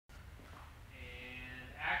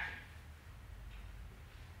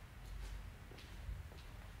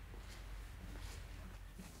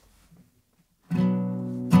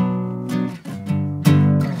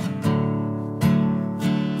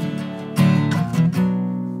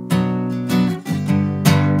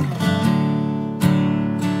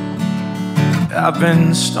I've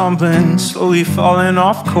been stumbling, slowly falling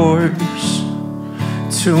off course.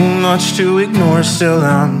 Too much to ignore, still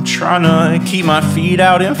I'm trying to keep my feet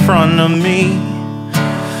out in front of me.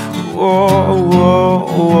 Whoa, whoa,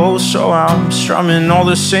 whoa, so I'm strumming all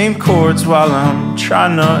the same chords while I'm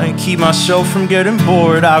trying to keep myself from getting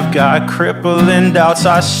bored. I've got crippling doubts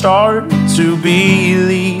I start to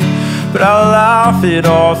believe, but I laugh it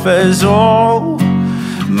off as all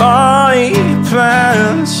my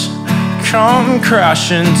plans come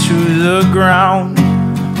crashing to the ground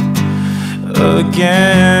again.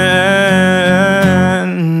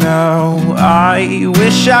 Now I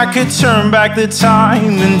wish I could turn back the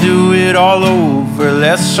time and do it all over.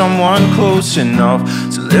 Let someone close enough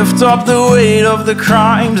to lift up the weight of the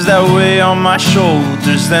crimes that weigh on my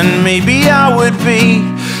shoulders. Then maybe I would be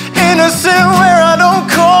innocent where I don't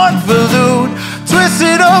convolute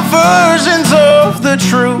twisted up versions of the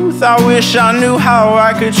truth. I wish I knew how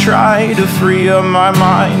I could try to free up my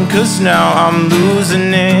mind, 'cause now I'm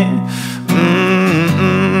losing it.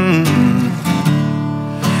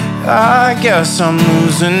 I guess I'm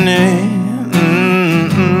losing it.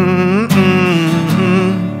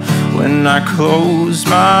 When I close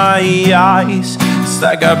my eyes, it's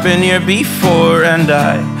like I've been here before, and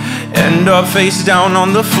I end up face down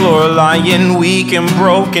on the floor, lying weak and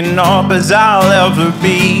broken up as I'll ever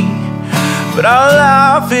be. But I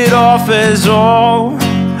laugh it off as all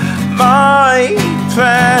my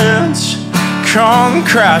plans come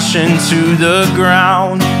crashing to the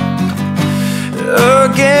ground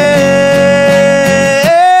again.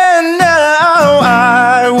 Now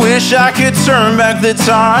I wish I could turn back the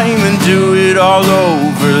time and do it all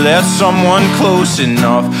over. Let someone close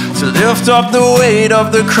enough to lift up the weight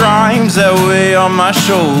of the crimes that weigh on my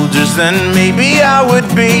shoulders. Then maybe I would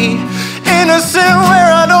be innocent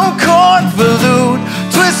where I don't convolute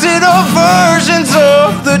twisted up versions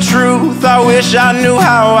of the truth. I wish I knew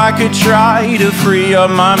how I could try to free up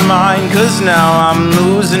my mind, 'cause now I'm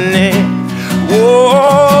losing it.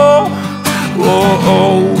 Whoa, whoa,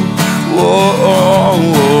 whoa, whoa,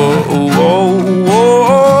 whoa, whoa,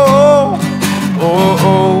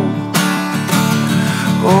 whoa,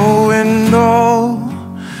 oh, and all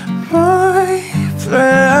my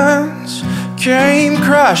plans came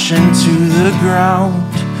crashing to the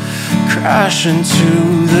ground, crashing to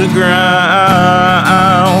the ground.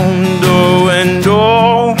 Oh, and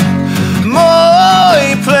all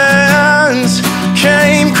my plans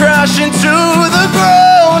came crashing to the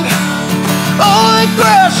ground. Oh, they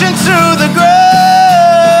crashing to the ground.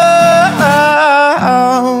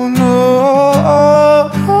 Oh, oh,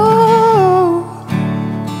 oh,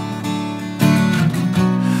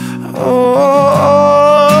 oh.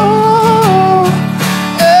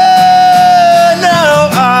 And now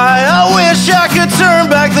I wish I could turn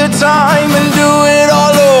back the time and do it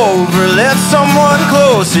all over. Let someone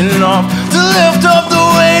close enough to lift up the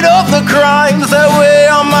weight of the crimes that weigh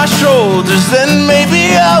on my shoulders. Then maybe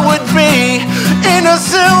I would be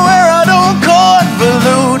innocent where I don't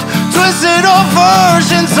convolute twisted up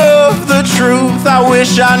versions of the truth. I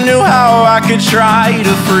wish I knew how I could try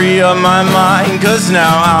to free up my mind, 'cause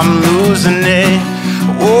now I'm losing it.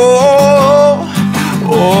 Oh,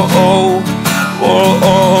 oh, oh,